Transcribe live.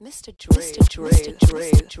Mr. Drew.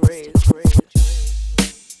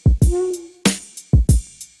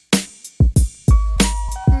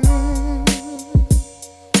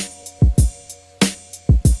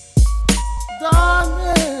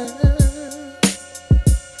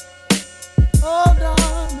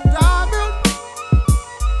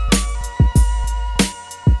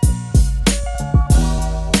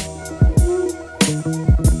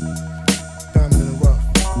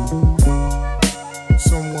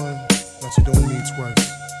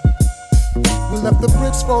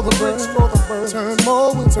 For the birds, turn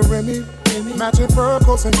more into Remy, matching fur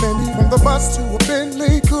coats and Fendi. From the bus to a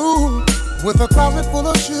Bentley cool, with a closet full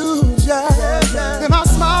of shoes, yeah. Then our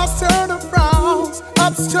smiles turn to frowns,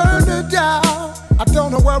 ups turn to down. I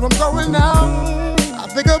don't know where I'm going now. I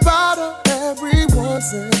think about her every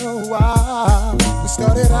once in a while. We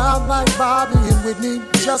started out like Bobby and Whitney,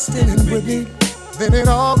 Justin and Whitney. Then it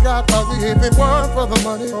all got ugly if it weren't for the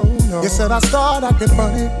money. Oh, no. You said I started acting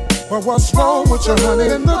funny. But what's wrong with your honey?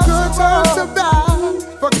 And the good turns to bad.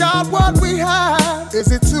 Forgot what we had.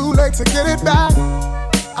 Is it too late to get it back?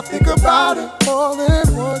 I think about it more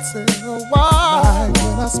than once in a while. Like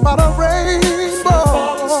when I spot a rainbow.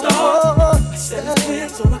 Falling star, a set of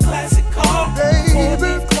twins or a classic car,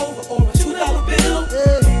 baby, clover or a $2 bill.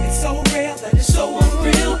 Yeah. It's so rare that it's so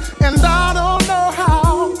unreal. And I don't know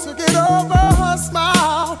how to get over her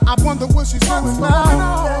smile. I wonder what she's doing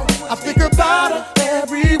now. I think about her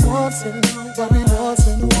every once in a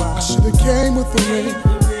while. I should've came with the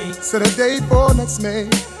ring, set a date for next May.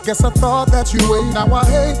 Guess I thought that you wait. Now I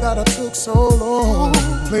hate that I took so long.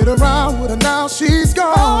 Played around with her, now she's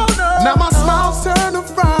gone. Now my smiles turn to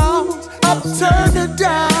frowns, up turn to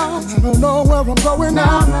down. I don't know where I'm going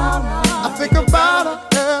now. I think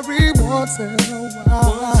about her every once in a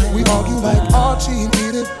while. We argue like Archie and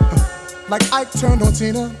Edith, like Ike turned on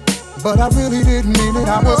Tina. But I really didn't mean it.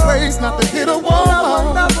 I was raised not to hit a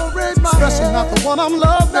woman, especially not the one I'm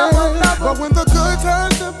loving. But when the good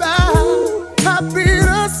turns to bad, I beat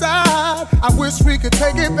aside. I wish we could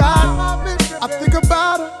take it back. I think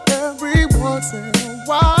about her every once in a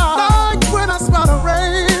while. Like when I spot a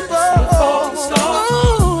rainbow.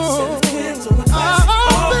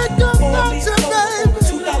 I think about you, baby.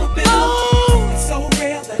 $2 bill. It's so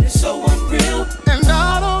rare that it's so unreal. And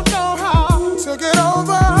I don't know how to get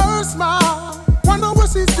over her smile. Wonder what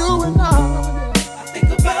she's doing now. I think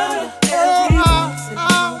about her every once in a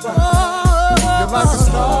while. You're like a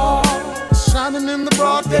star shining in the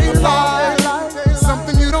broad daylight,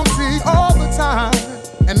 something you don't see all the time.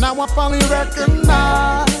 And now I finally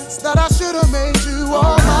recognize that I should have made you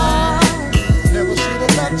all mine. Never should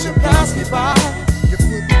have let you pass me by. You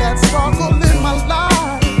put that sparkle in my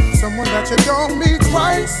life. Someone that you don't meet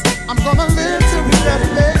twice. I'm gonna live to regret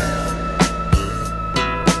it.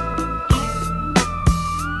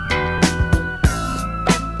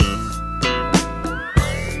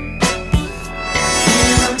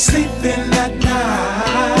 Sleeping at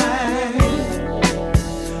night,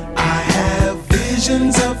 I have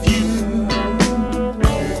visions of you.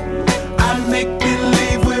 I make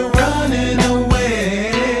believe we're running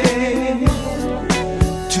away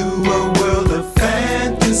to a world of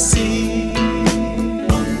fantasy.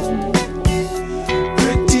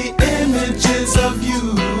 Pretty images of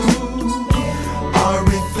you are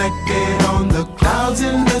reflected on the clouds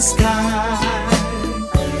in the sky.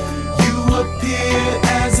 You appear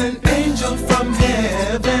as an angel from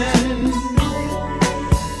heaven,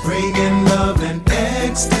 bringing love and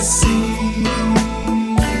ecstasy.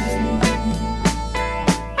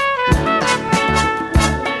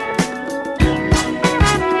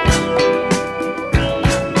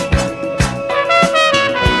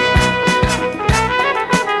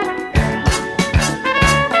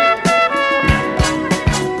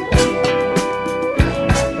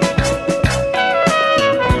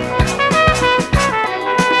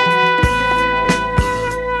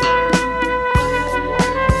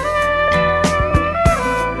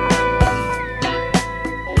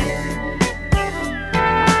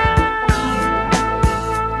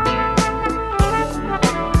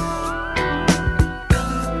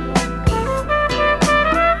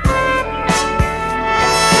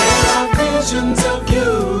 Of you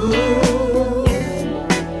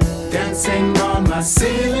dancing on my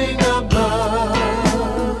ceiling above.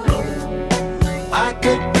 I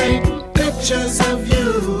could paint pictures of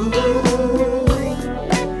you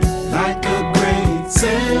like a great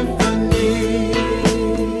symphony.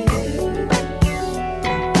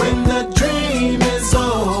 When the dream is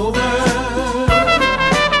over,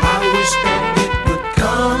 I wish that it would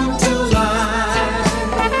come to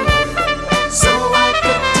life, so I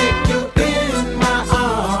could take you in my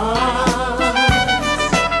arms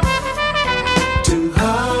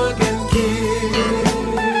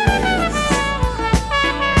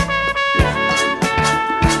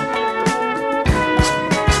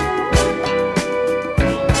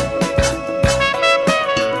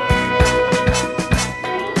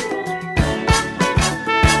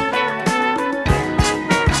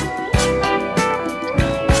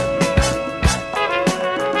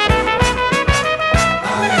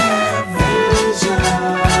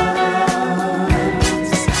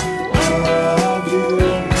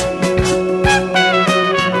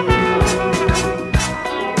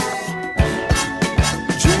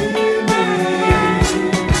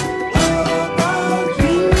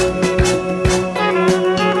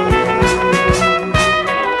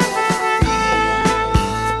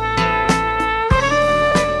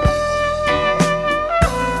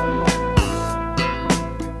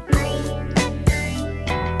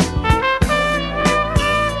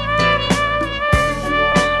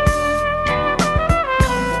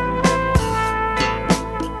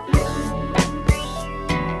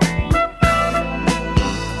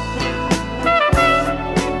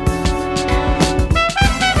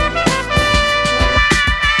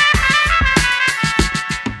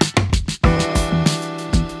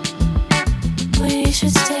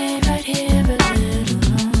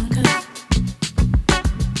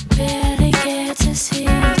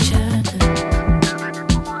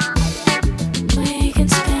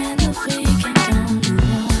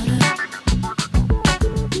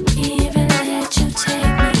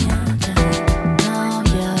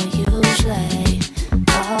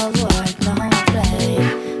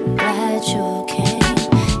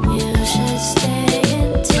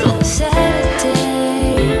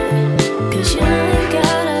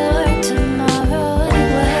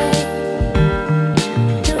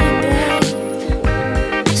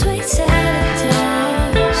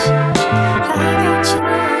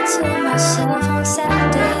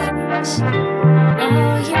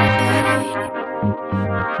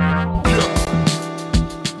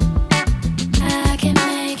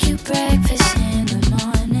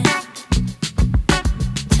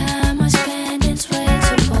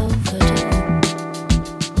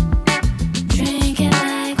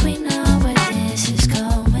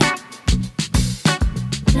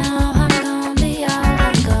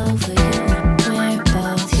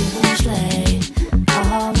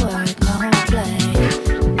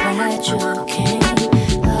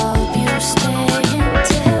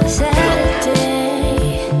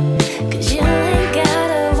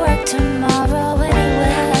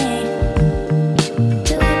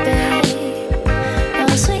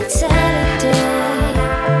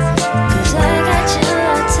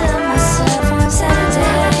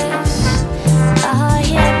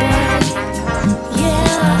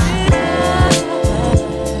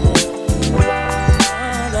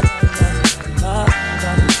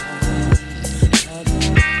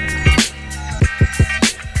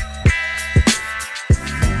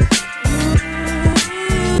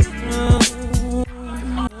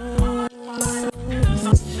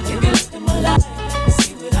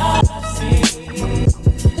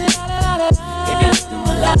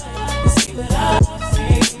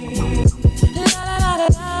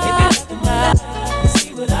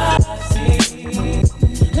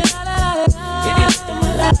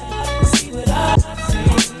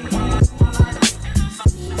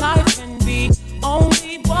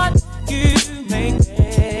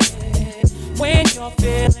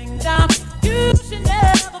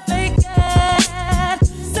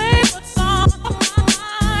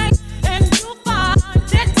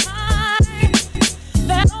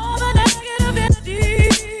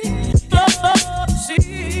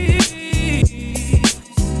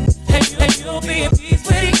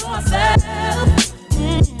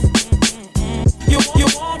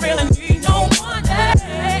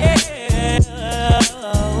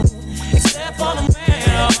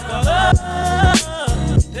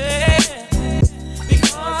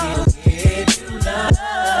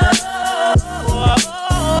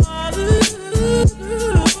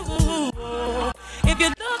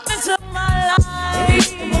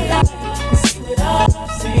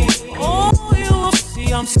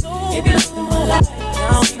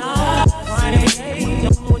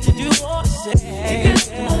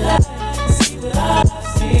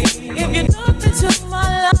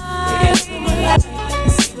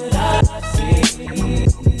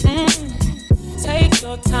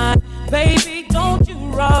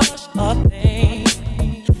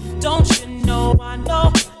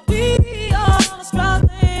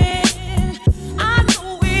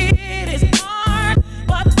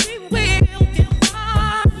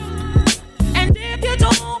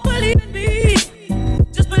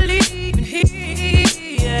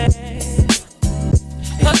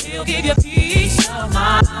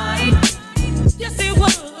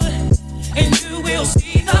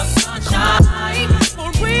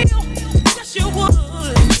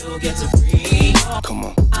get to breathe. Come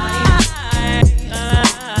on.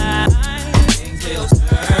 Things will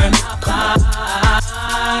turn out fine.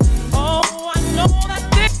 Oh, I know that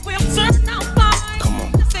things will turn out fine. Come on.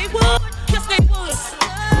 Yes, they would. Yes, they would.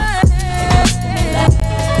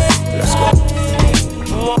 Let's go.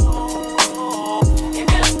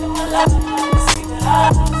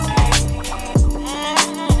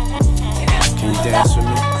 Can you dance with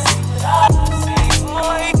me?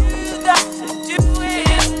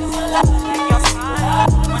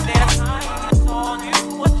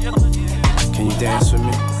 Can you dance with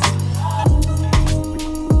me?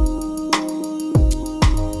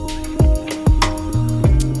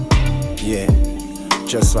 Yeah,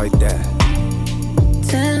 just like that.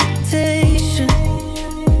 Temptation,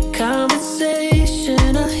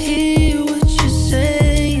 conversation, I hear what you're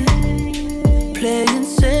saying. Playing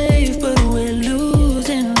safe, but we're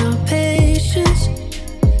losing our patience.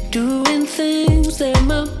 Doing things that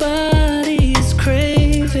my body is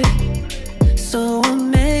craving. So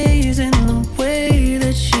amazing the way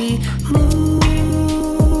that she moves.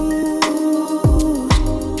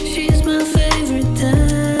 She's my favorite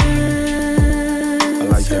dancer. I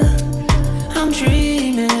like that. I'm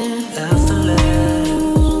dreaming after last.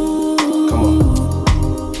 Come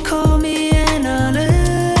on. Call me an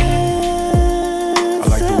honest. I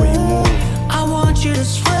like the way you move. I want you to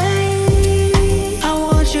sway. I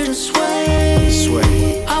want you to sway.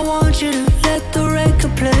 Sway. I want you to let the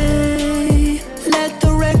record play. Let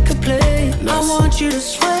the record play. I want you to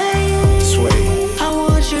sway. Sway. I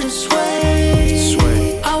want you to sway.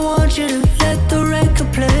 Sway. I want you to let the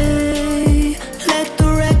record play. Let the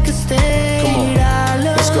record stay. Come on. I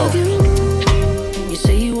love Let's go. you. You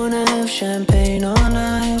say you wanna have champagne all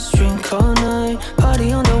night, drink all night,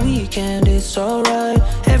 party on the weekend, it's alright.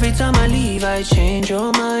 Every time I leave, I change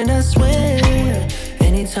your mind, I swear.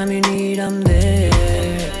 Anytime you need, I'm there.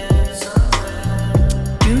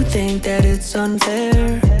 You think that it's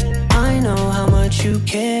unfair? I know how much you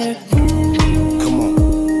care. Come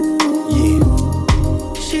on. Yeah.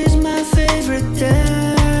 She's my favorite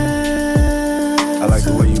dancer. I like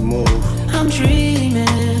the way you move. I'm dreaming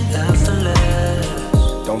after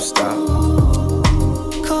last. Don't stop.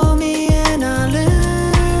 Call me and I'll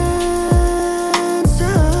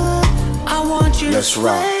answer. I want you Let's to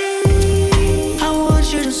rock. sway. I want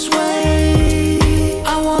you to sway.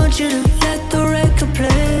 I want you to let the record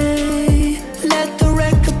play. Let the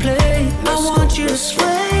record play. I want you to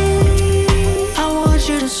sway. I want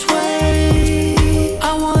you to sway.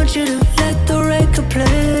 I want you to let the record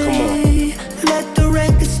play. Come on. Let the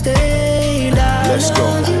record stay. Let's go.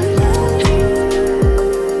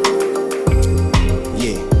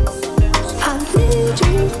 Yeah. I need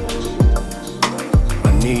you. I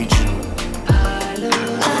need you. I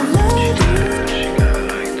love you.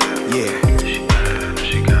 Yeah.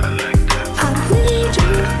 I need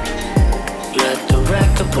you. Let the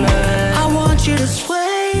record play. I want you to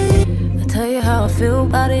sway. I tell you how I feel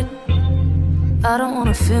about it. I don't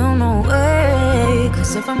wanna feel no way.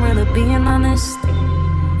 Cause if I'm really being honest,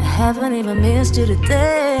 I haven't even missed you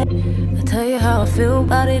today. I tell you how I feel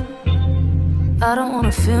about it. I don't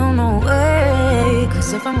wanna feel no way.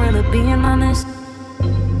 Cause if I'm really being honest,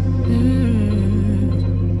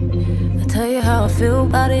 I tell you how I feel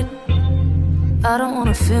about it. I don't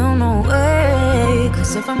wanna feel no way.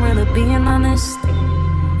 Cause if I'm really being honest, I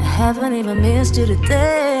haven't even missed you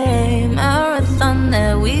today. Marathon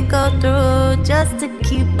that we go through just to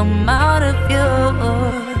keep them out of you.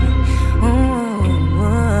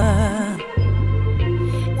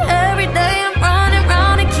 Every day I'm running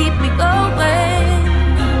round to keep me going.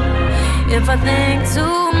 If I think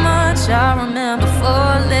too much, I remember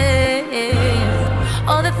falling.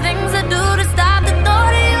 All the things I do to stop the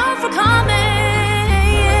thought of you from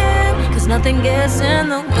coming. Cause nothing gets in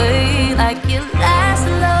the way like your last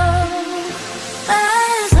love.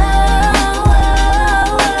 Last love.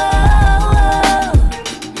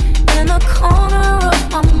 In the corner of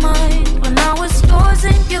my mind, when I was yours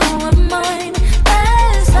and you were mine.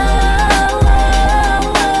 Last love.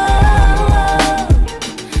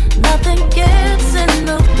 Nothing gets in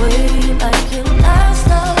the way like your last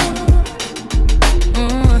love.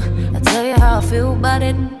 I tell you how I feel about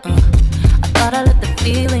it. I thought I let the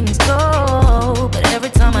feelings go, but every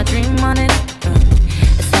time I dream on it,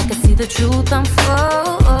 it's like I see the truth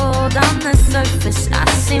unfold. On the surface, I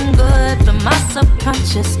seem good, but my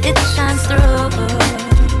subconscious, it shines through.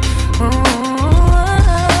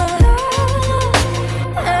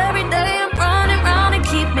 Every day I'm running round to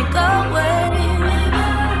keep me going.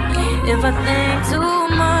 If I think too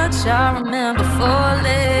much, I remember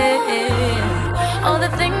falling. All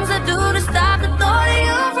the things I do to stop the thought of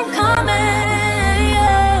you from coming.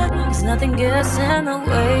 Yeah. nothing gets in the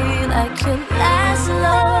way like your last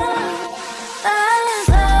love.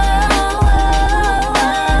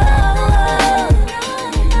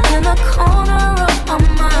 In the corner of my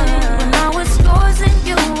mind, when I was yours and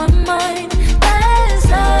you were mine. Last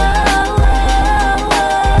love.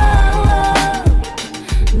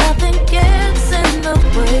 Nothing gets in the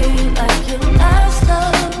way like your last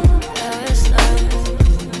love. Last love.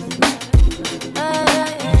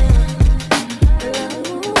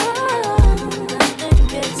 Nothing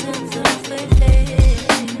gets in the way.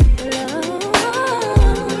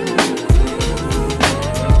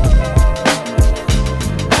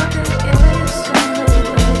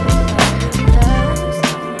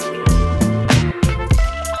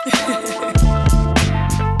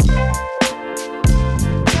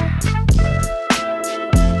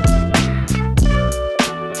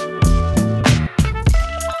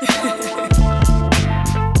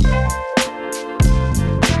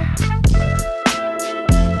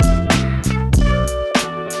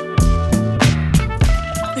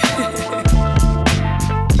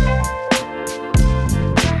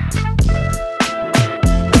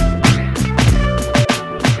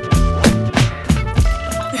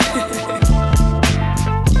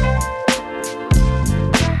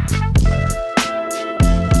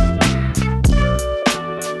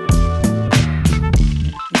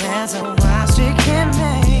 There's a wild streak in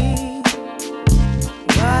me,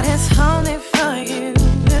 but it's only for you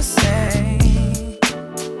to say.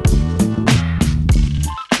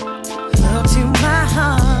 Look to my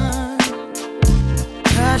heart,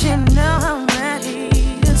 'cause you know I'm ready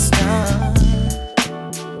to start.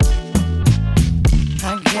 I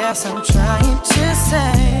guess I'm trying to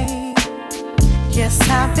say, yes,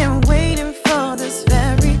 I've been waiting for this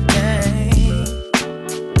very day.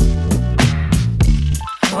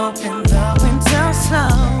 Hoping the wind down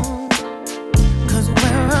slow, 'cause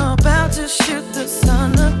we're about to shoot the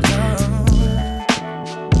sun alone.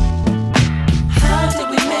 How did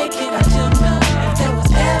we make it? I don't know. If there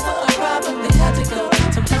was ever a problem, we had to go.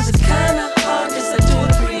 Sometimes it's kinda hard, yes, I do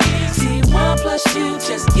agree. See, 1 plus 2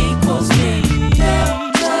 just equals me. They'll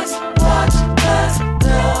just watch us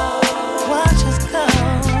go. Watch us go.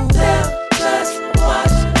 They'll just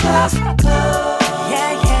watch us go.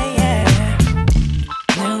 Yeah, yeah, yeah.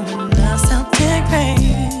 Luminous Celtic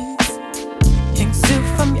rays exude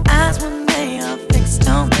from your eyes when they are fixed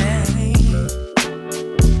on me.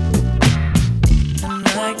 And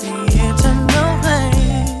like the eternal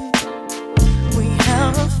flame, we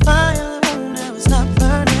have a fire that will never stop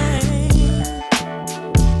burning.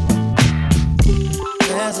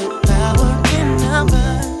 There's a power in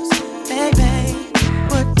numbers, baby.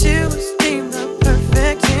 What two is deemed the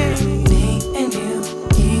perfect team. Me and you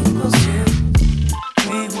equals you.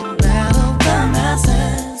 We will battle the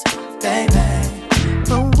masses, baby,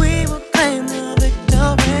 but we will claim the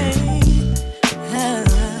victory.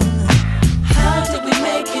 How did we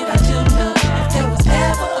make it? I don't know. If there was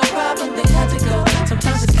ever a problem, they had to go.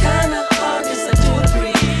 Sometimes it's kinda hard, yes, I do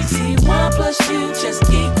agree. See, 1 plus 2 just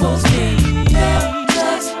equals me. They'll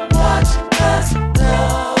just watch us go.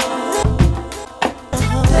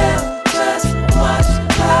 They'll just watch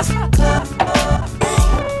us go.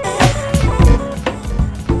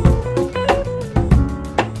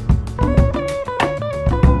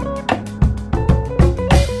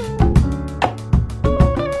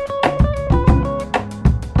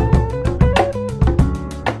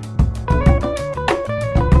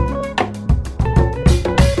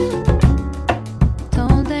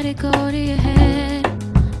 Don't let it go to your head.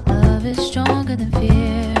 Love is stronger than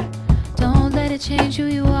fear. Don't let it change who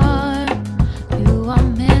you are. You are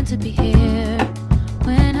meant to be here.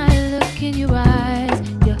 When I look in your eyes,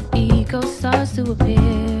 your ego starts to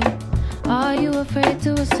appear. Are you afraid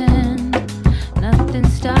to ascend?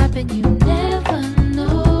 Nothing's stopping you. Never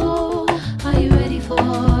know. Are you ready for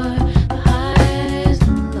the highs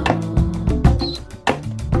and lows?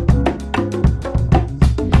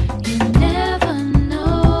 You never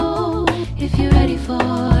know if you're ready for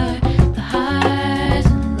the highs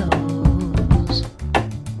and lows.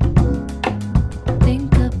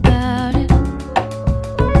 Think about it.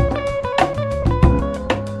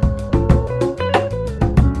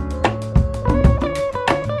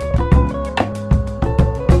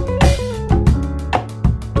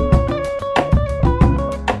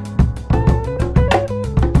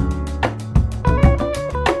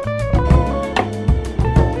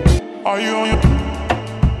 Are you on your...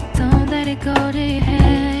 Don't let it go to your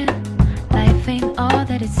head. Life ain't all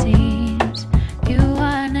that it seems. You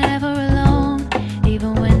are never alone,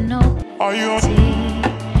 even when no. Are you on...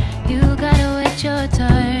 You gotta wait your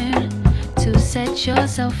turn to set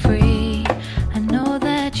yourself free. I know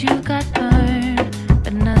that you got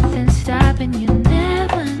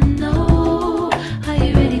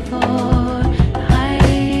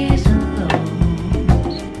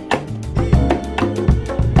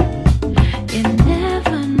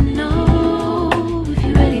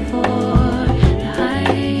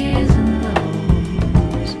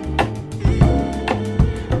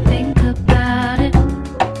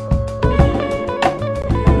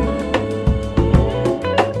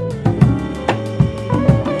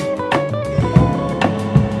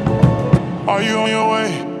Are you on your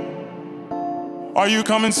way? Are you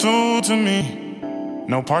coming soon to me?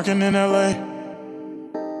 No parking in LA,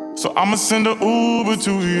 so I'ma send an Uber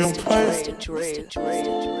to your place.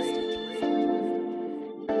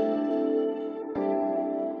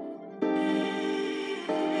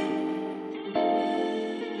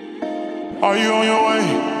 Are you on your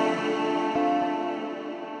way?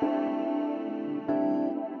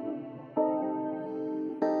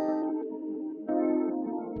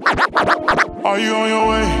 Are you on your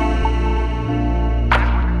way?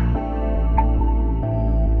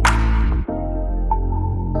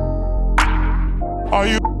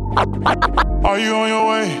 Are you on your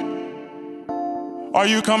way? Are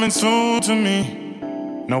you coming soon to me?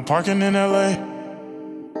 No parking in LA,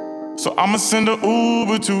 so I'ma send an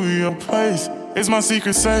Uber to your place. It's my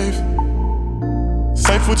secret safe,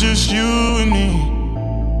 safe for just you and me.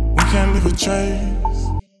 We can't leave a trace.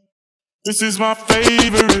 This is my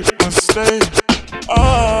favorite mistake.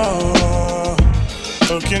 Oh,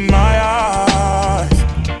 look in my eyes.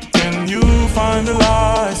 Can you find the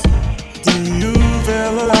lies? Do you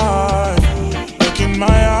feel alive? Look in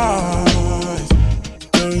my eyes.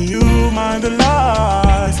 Do you mind the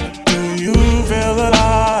lies? Do you feel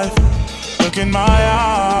alive? Look in my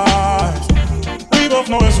eyes. We both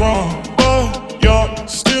know it's wrong, but you're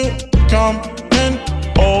still coming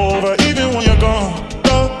over, even when you're gone.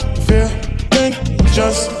 The feeling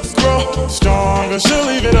just grow stronger. She'll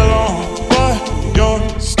leave it alone, but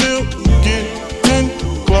you're still getting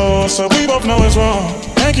closer. We both know it's wrong.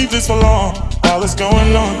 Can't keep this for long. While it's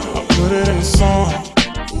going on, I'll put it in a song.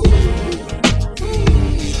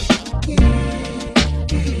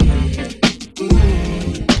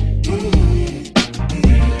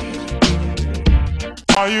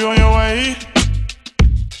 Are you on your way?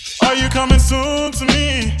 Are you coming soon to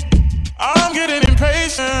me? I'm getting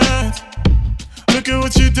impatient. Look at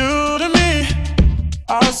what you do to me.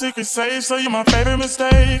 Our secret safe, so you're my favorite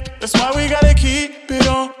mistake. That's why we gotta keep it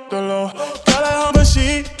on the low. Girl at home, but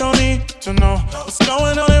she don't need to know what's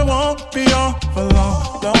going on. It won't be on for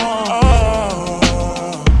long.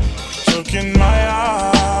 Oh, look in my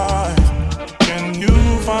eyes. Can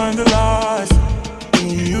you find the lies? Do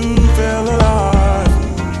you feel alive?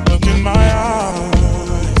 Look in my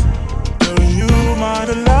eyes. Do you mind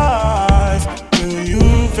the lies? Do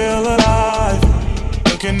you feel alive?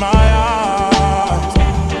 Look in my eyes.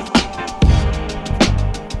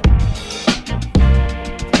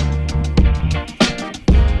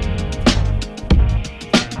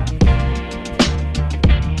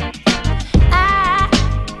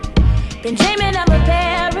 Been dreaming of a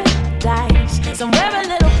paradise, somewhere a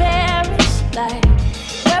little Paris, like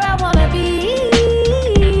where I wanna be.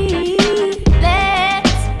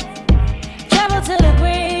 Let's travel to the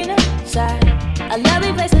greener side, a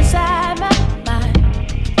lovely place inside my mind.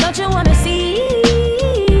 Don't you wanna see?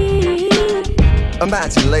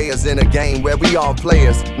 Imagine layers in a game where we all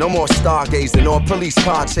players. No more stargazing or police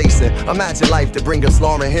car chasing. Imagine life to bring us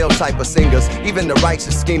Lauryn Hill type of singers. Even the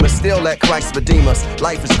righteous schemers still let Christ redeem us.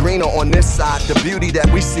 Life is greener on this side. The beauty that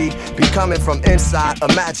we see be coming from inside.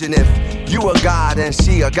 Imagine if you a god and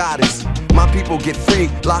she a goddess. My people get free,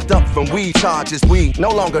 locked up from weed charges. We no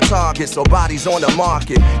longer targets or bodies on the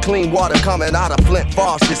market. Clean water coming out of Flint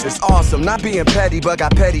faucets. It's awesome, not being petty, but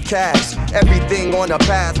got petty cash. Everything on the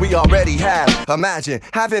path we already have. Imagine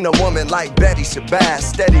having a woman like Betty Shabazz,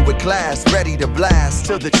 steady with class, ready to blast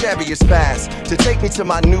till the chariots pass. To take me to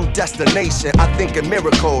my new destination, I think in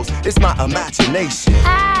miracles, it's my imagination.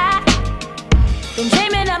 I've been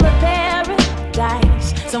dreaming of a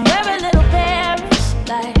paradise, somewhere a little Paris,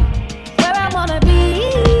 like where I wanna be.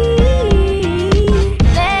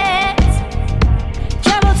 Let's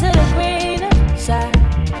travel to the greener side,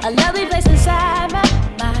 a lovely place inside my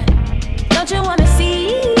mind. Don't you wanna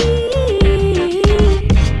see?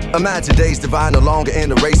 Imagine days divine, no longer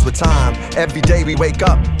in a race with time. Every day we wake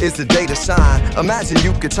up is the day to shine. Imagine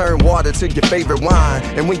you could turn water to your favorite wine.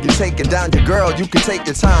 And when you're taking down your girl, you can take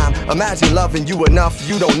your time. Imagine loving you enough,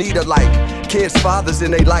 you don't need a like. Kids, fathers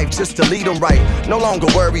in their life just to lead them right. No longer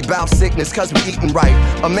worry about sickness cause we eating right.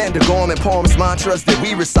 Amanda Gorman poems, mantras that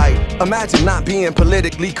we recite. Imagine not being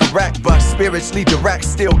politically correct, but spiritually direct,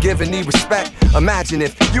 still giving me respect. Imagine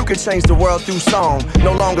if you could change the world through song.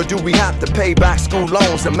 No longer do we have to pay back school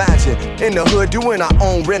loans. Imagine in the hood doing our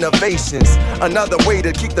own renovations. Another way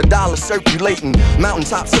to keep the dollar circulating.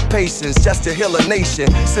 Mountaintops of patience just to heal a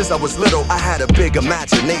nation. Since I was little, I had a big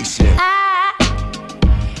imagination. I've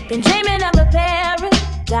been dreaming of a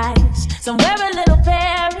paradise, somewhere a little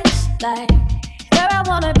Paris, like where I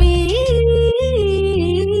wanna be.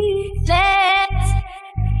 Let's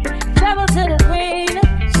travel to the greener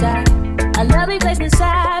side, a lovely place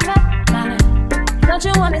inside my mind.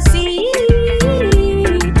 wanna see.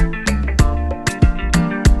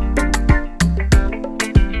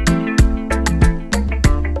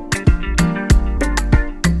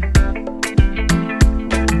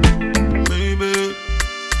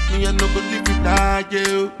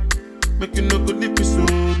 You make you no go leave me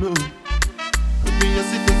solo. Me I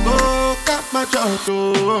see the go got my job.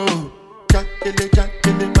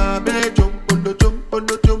 Jackele, my baby, jump on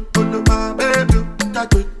my baby.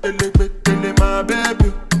 Jackele, my baby.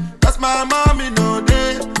 That's my mommy no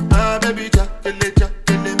day. My baby,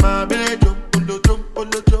 jackele, my baby, jump on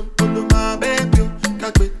my baby.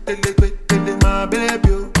 Jackele, my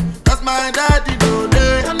baby. That's my daddy no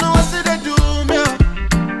day. I know I see they do me.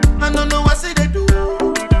 I don't know what say they do.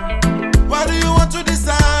 Why do you want to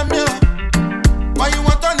disarm me? Why you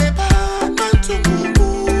want on a bad man to move?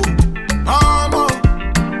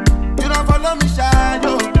 You don't follow me,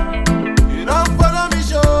 shadow. You don't follow me,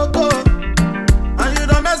 shoko. And you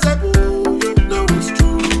don't mess up. You know it's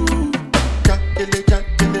true.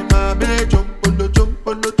 Jackele, my baby. Jump on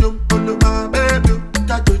my baby.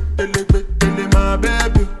 Jackele, my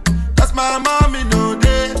baby. That's my mommy no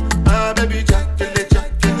day. My baby,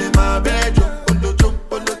 jackele. My baby, jump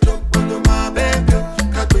on my baby.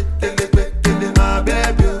 My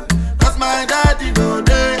baby, that's my daddy no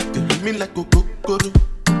day. You leave me like a kokoro,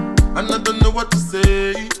 and I don't know what to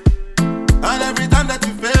say. And every time that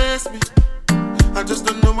you face me, I just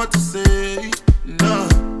don't know what to say. No,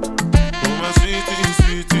 oh my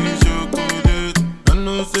sweetie, chocolate. I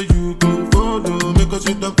know say you go follow me 'cause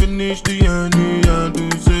you don't finish the honey and do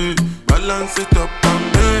say balance it up and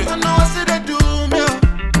me. I know I say they do me.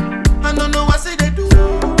 I don't know what say they do.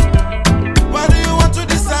 Why do you want to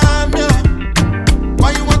disarm me? Why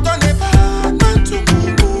you want on a bad man to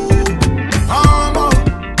move?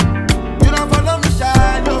 You don't follow me,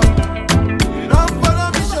 shadow. You don't follow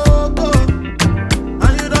me, shoko.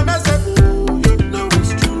 And you don't mess up. You know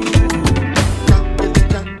it's true.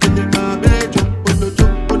 Jackele, my baby.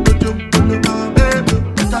 Jump on my baby.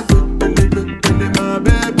 Jackele, my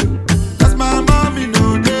baby. That's my mommy no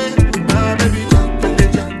day. My baby,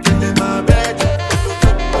 jackele, my baby.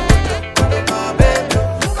 My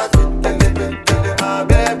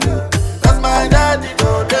baby. That's my daddy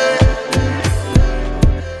no day.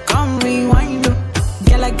 Come rewind, oh.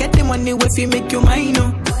 Girl, I get the money if you make you mine,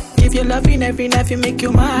 oh. If you're loving every night, you make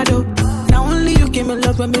you mad, oh. Now only you give me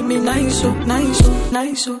love and make me nice, oh, nice, oh,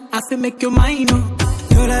 nice, oh. I feel make you mine, oh.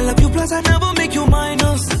 Girl, I love you, plus I never make you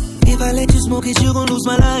minus. If I let you smoke it, you gon' lose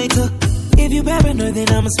my lighter. If you paranoid, then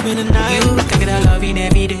I'ma spend the night. You can get a loving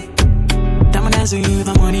every day. Diamond dance with you,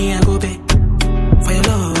 the money I go pay. For your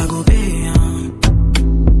love, I go pay,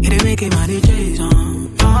 it ain't making my DJs,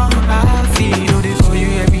 I feel this for you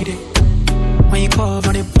every day. When you call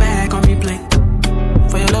for the back on replay.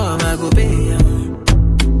 For your love, I go pay,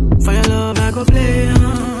 for your love, I go play,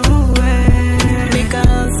 Make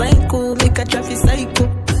a psycho, make a traffic psycho.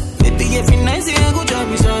 Baby, every night, I go drive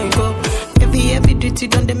me psycho. Every duty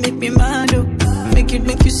done, they make me mad, oh. Make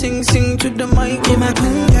you sing to the mic. Yeah, my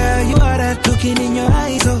queen girl, you are that looking in your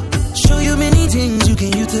eyes, oh. Show you many things you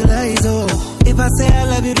can utilize, oh. If I say I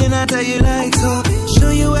love you, then I tell you like so. Show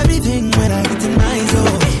you everything when I get to nice,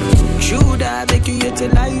 oh. Should I make you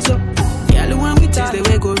utilize, oh. Girl, when we touch the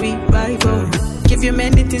way go revive, oh. Give you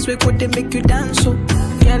many things we could they make you dance, oh.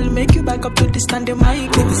 Girl, make you back up to the standing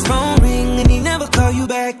mic. If his phone ring and he never call you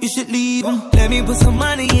back, you should leave him. Let me put some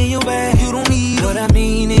money in your bag. You don't need him. What I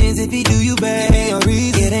mean is if he do you bad, ain't no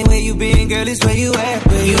reason. It ain't where you been, girl, it's where you at.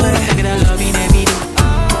 Where you at? Look at that loving every day.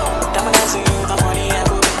 Diamond dancing you, the money I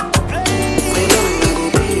go pay. For your love, I go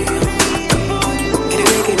pay. It ain't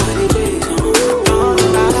making money days, I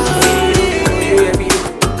feel you every day.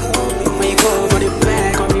 When you go for the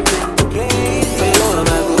back on me play. For your love, I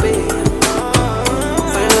go pay.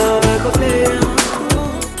 For your love, I go play.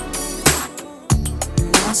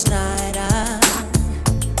 Last night I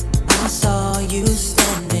saw you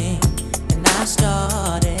standing, and I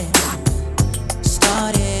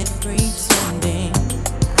started pretending.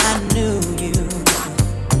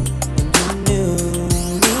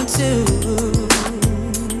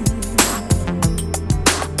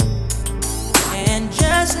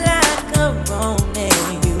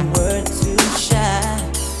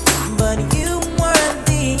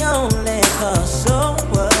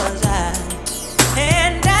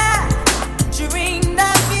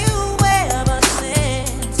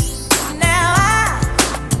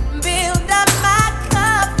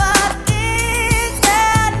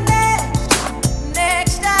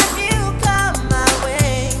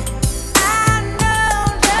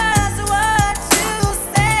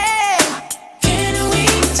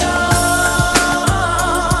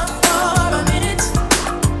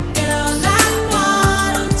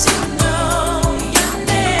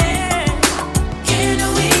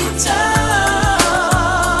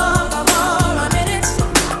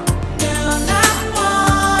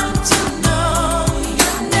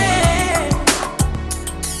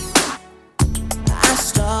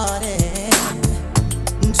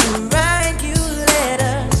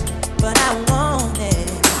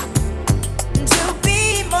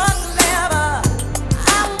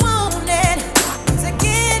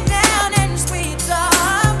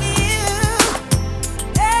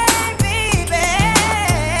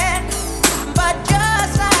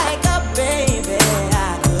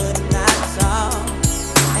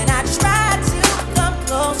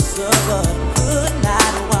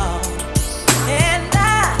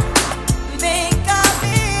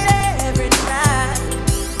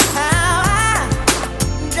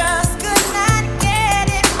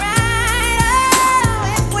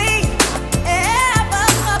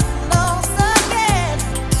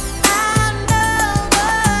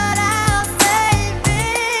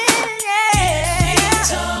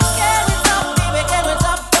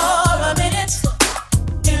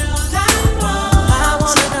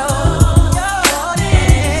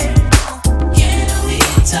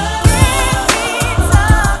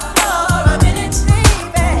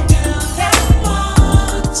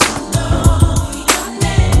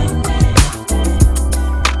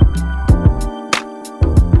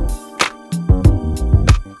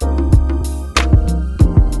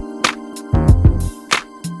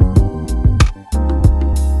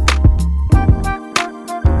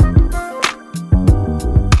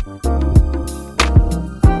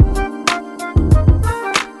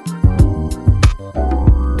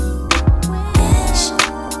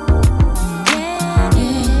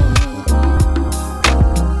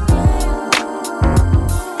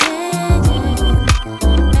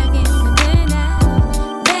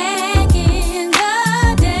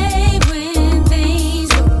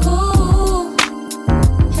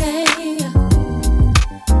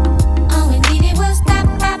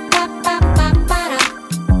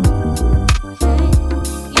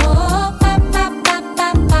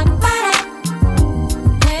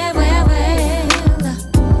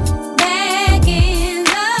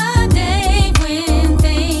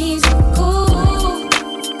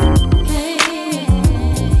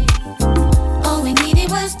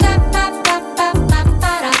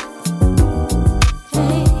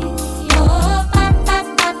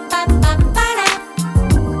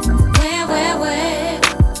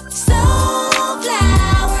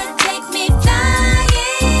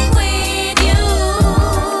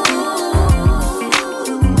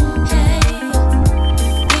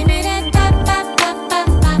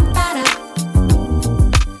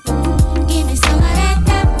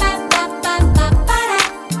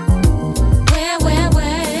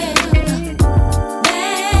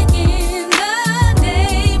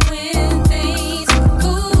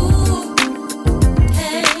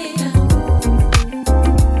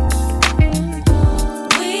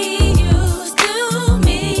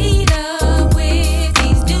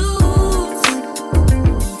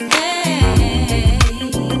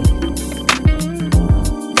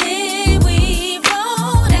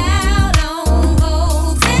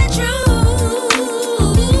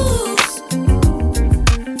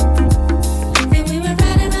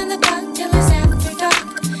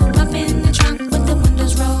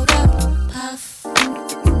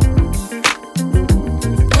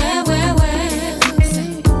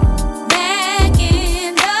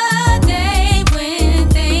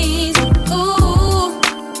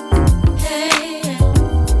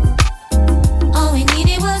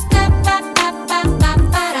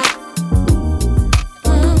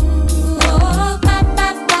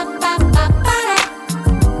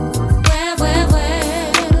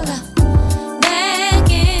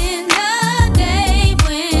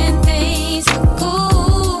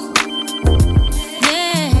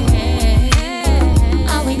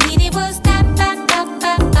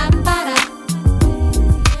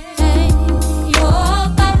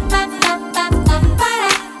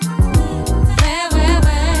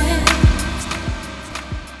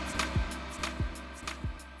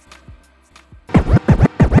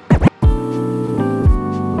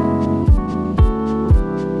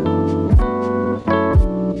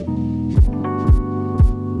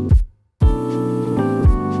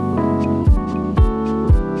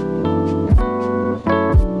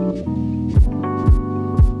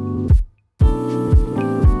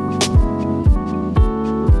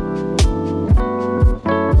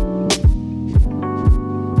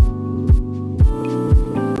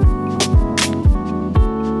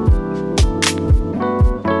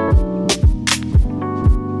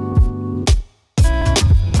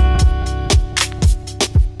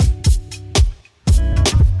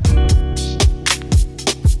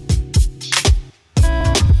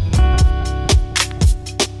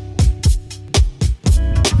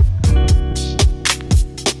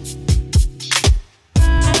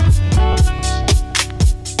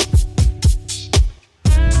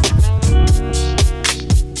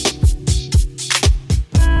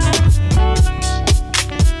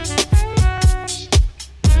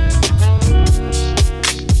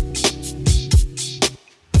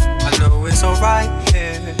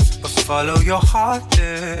 your heart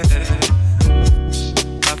there.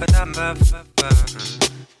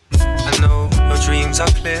 I know your dreams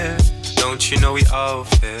are clear. Don't you know we all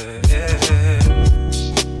fear?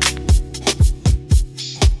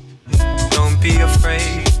 Don't be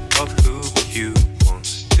afraid of who you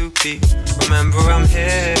want to be. Remember I'm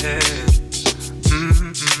here.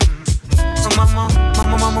 So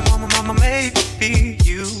mama, maybe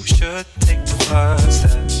you should take the first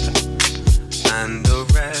step, and the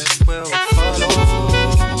rest will follow.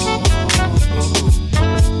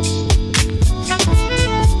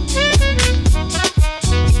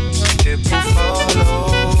 It will follow.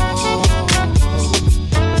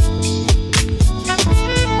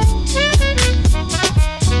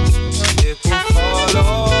 It will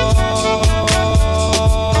follow.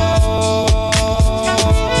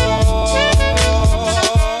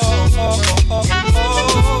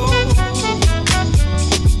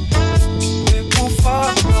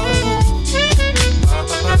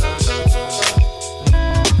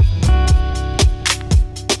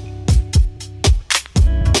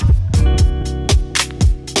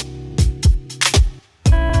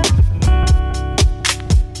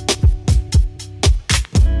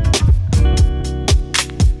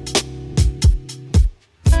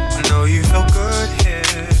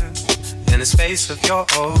 Of your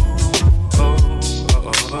own.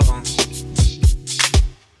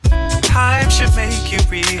 Time should make you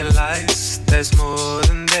realize there's more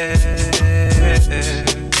than this.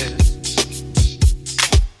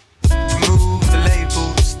 Remove the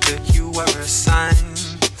labels that you were assigned.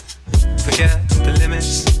 Forget the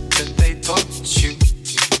limits that they taught you.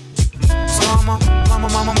 So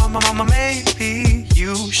mama, maybe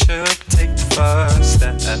you should take the first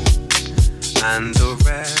step, and the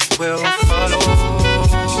rest will follow.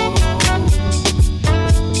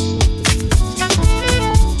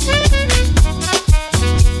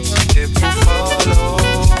 It will follow.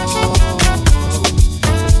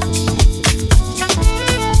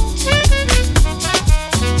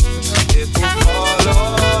 It will follow.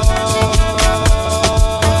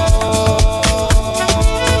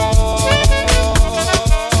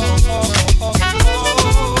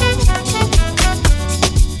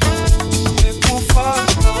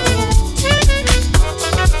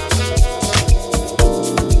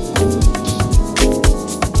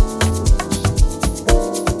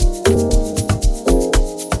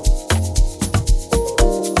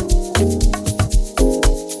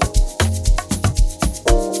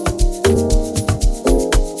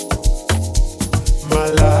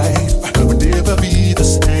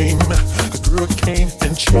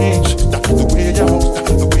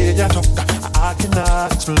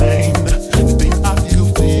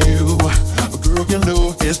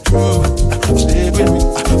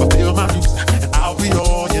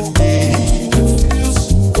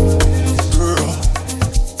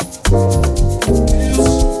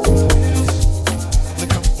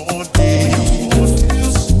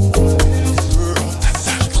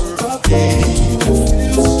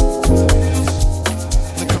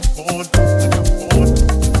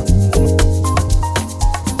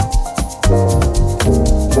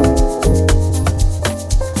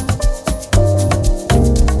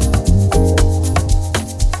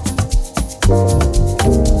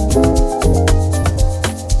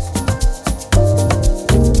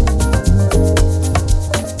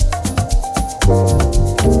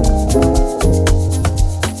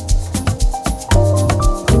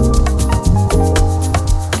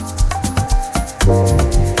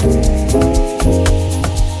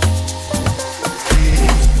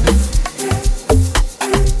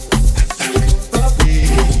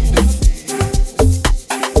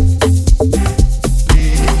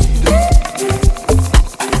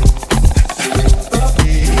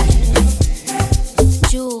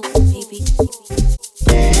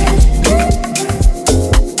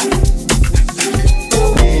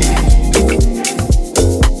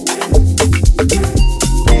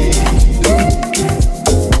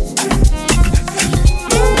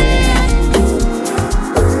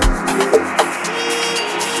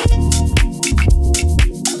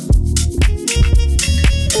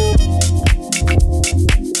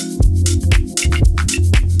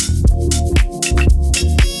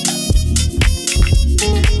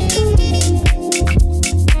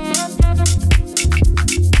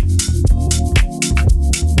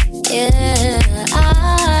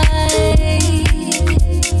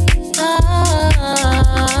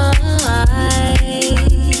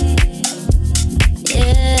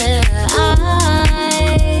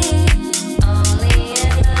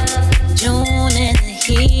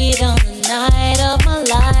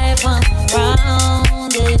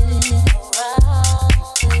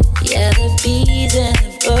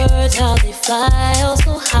 fly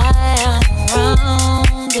so high, I'm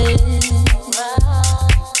around it.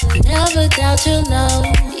 Never doubt your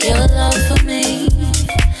love for me.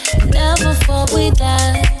 Never thought we'd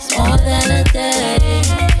last more than a day.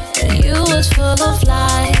 But you was full of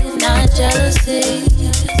light, not jealousy.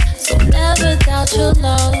 So never doubt your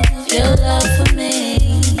love for me.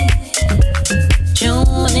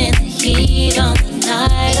 June in the heat on the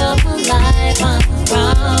night of my life, I'm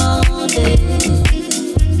around it.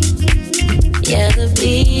 Yeah, the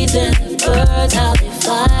bees and the birds, how they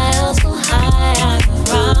fly so high, I'm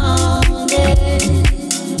around it.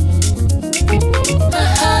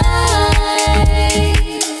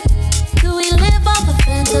 Do we live off a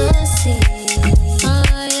fantasy? Oh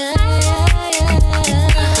yeah,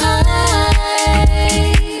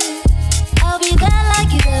 I'll be there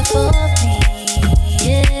like you there for me.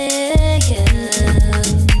 Yeah, yeah.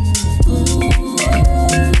 Ooh.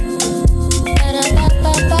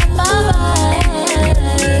 Ba-da-ba-ba-ba-ba.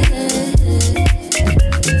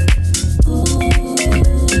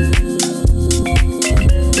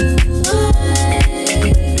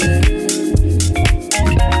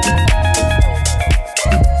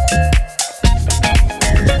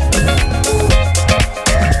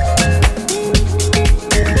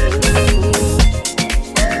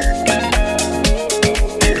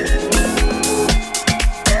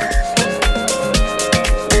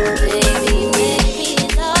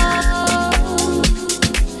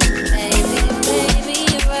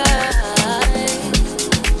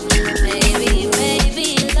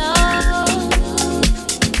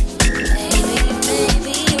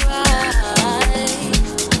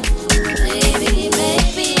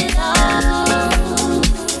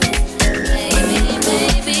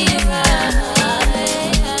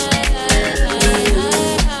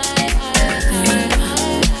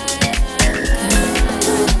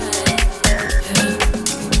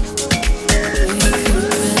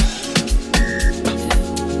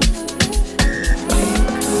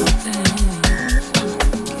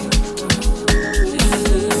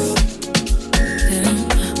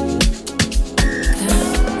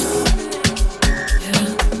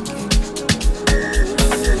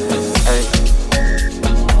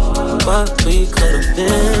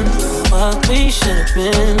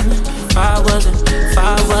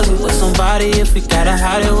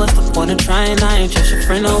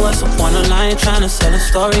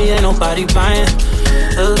 Story ain't nobody buying.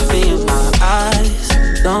 Look me in my eyes,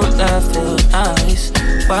 don't that feel nice?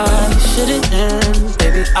 Why should it end?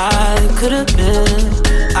 Baby, I could've been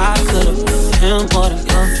him or than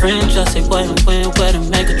your friend. Just say what and when, where to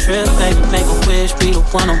make a trip, baby, make a wish, be the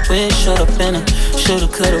one I'm with. Should've been a, shoulda,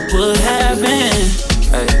 coulda, would have been.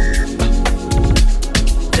 Hey.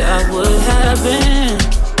 Yeah, I would have been.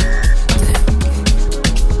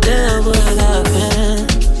 Yeah, I would have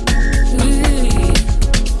been.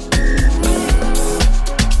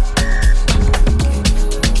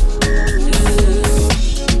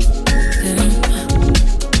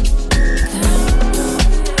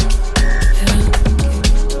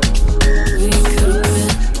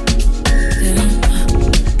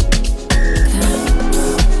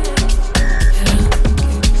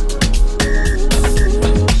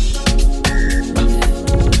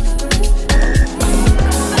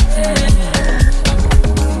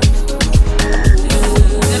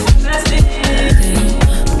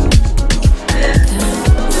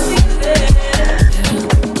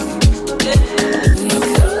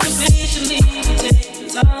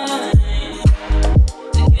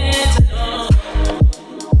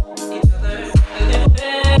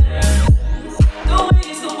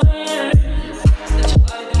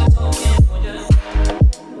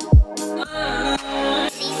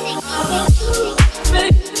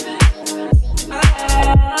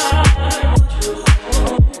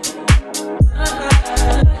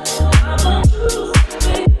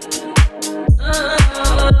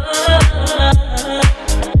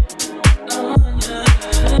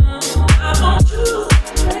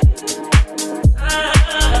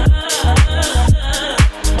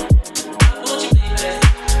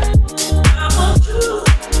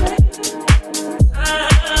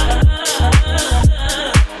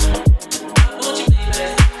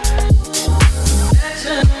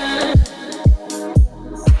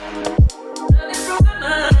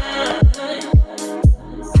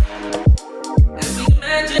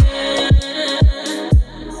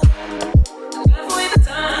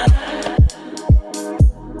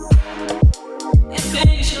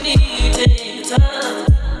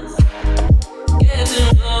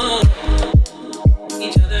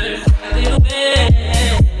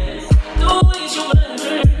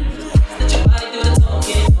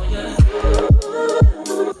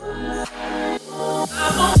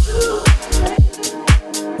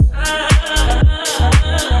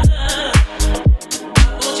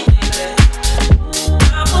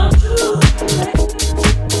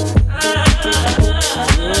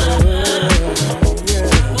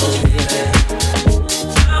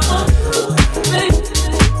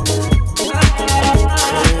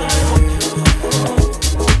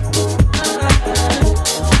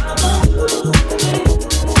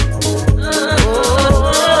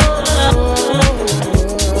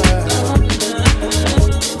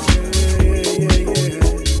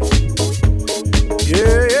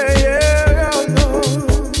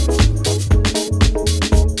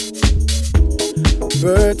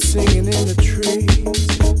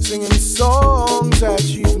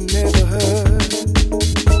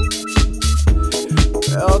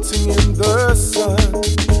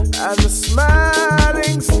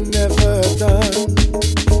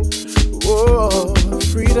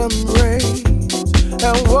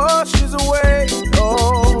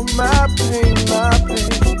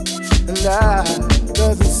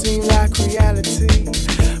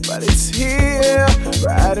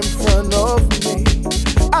 in front of me.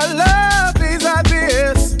 I love days like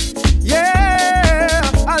this. Yeah,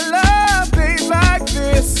 I love days like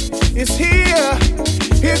this. It's here.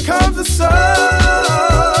 Here comes the sun.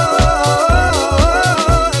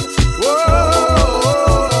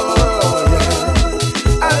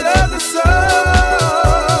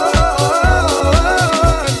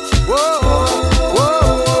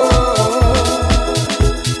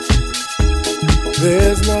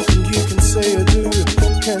 There's nothing you can say or do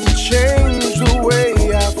can change the way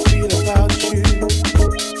I feel about you.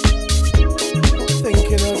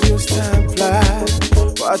 Thinking of you as time flies,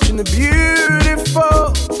 watching the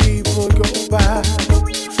beautiful people go by.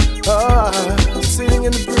 Sitting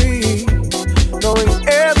in the breeze, knowing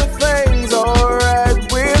everything's alright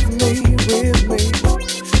with me.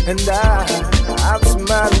 And I'm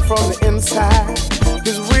smiling from the inside,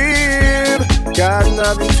 'cause we've got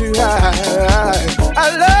nothing to hide. I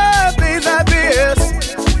love days like this.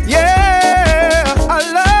 Yeah, I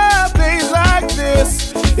love days like this.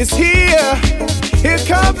 It's here. Here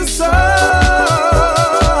comes the sun.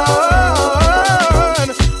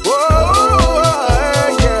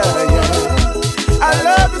 Whoa, yeah. I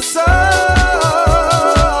love the sun.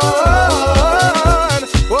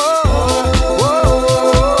 Whoa.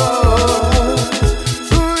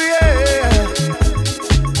 Ooh, yeah.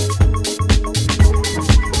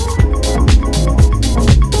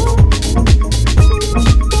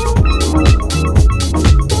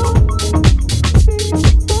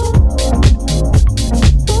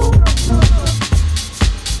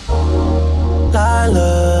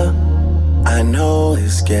 I know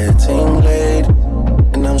it's getting late,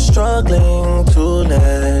 and I'm struggling to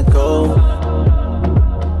let go.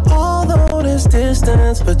 Although there's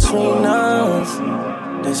distance between us,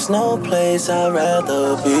 there's no place I'd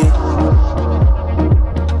rather be.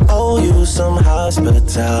 Owe you some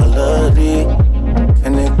hospitality,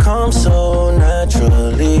 and it comes so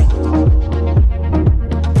naturally.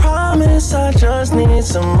 Promise I just need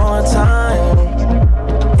some more time,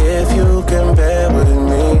 if you can bear with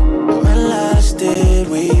me. When last did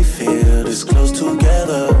we feel this close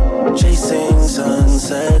together? Chasing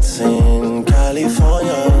sunsets in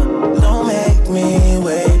California. Don't make me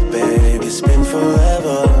wait, babe, it's been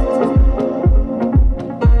forever.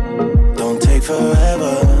 Don't take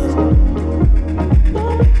forever.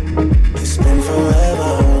 It's been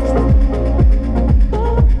forever.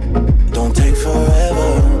 Don't take forever.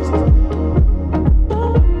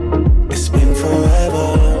 It's been forever.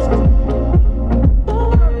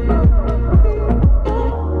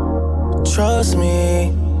 Trust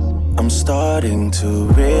me, I'm starting to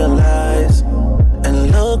realize and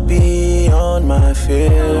look beyond my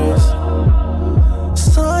fears.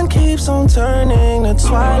 Sun keeps on turning to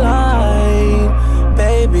twilight.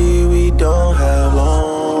 Baby, we don't have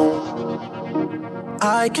long.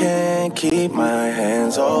 I can't keep my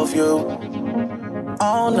hands off you.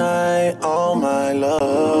 All night, all my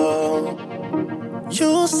love.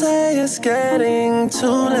 You say it's getting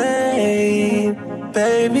too late.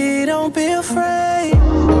 Baby, don't be afraid.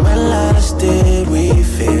 When last did we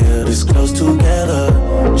feel this close together?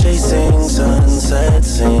 Chasing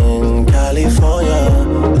sunsets in California.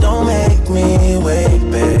 Don't make me wait,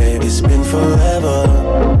 babe, it's been forever.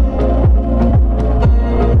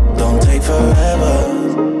 Don't take forever.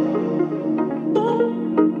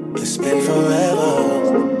 It's been forever.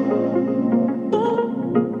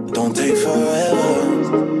 Don't take forever.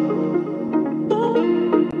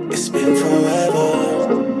 It's been forever.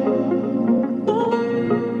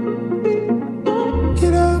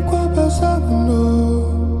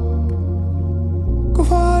 Go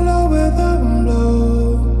follow where the wind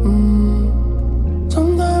blows.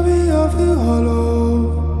 Sometimes I feel hollow.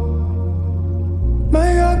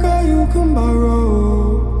 My car you can borrow.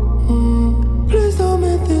 Please don't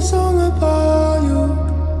make this song about you.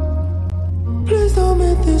 Please don't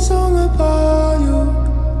make this song about you.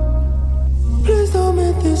 Please don't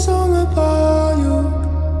make this song about you.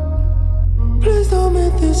 Please don't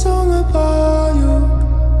make this song about you.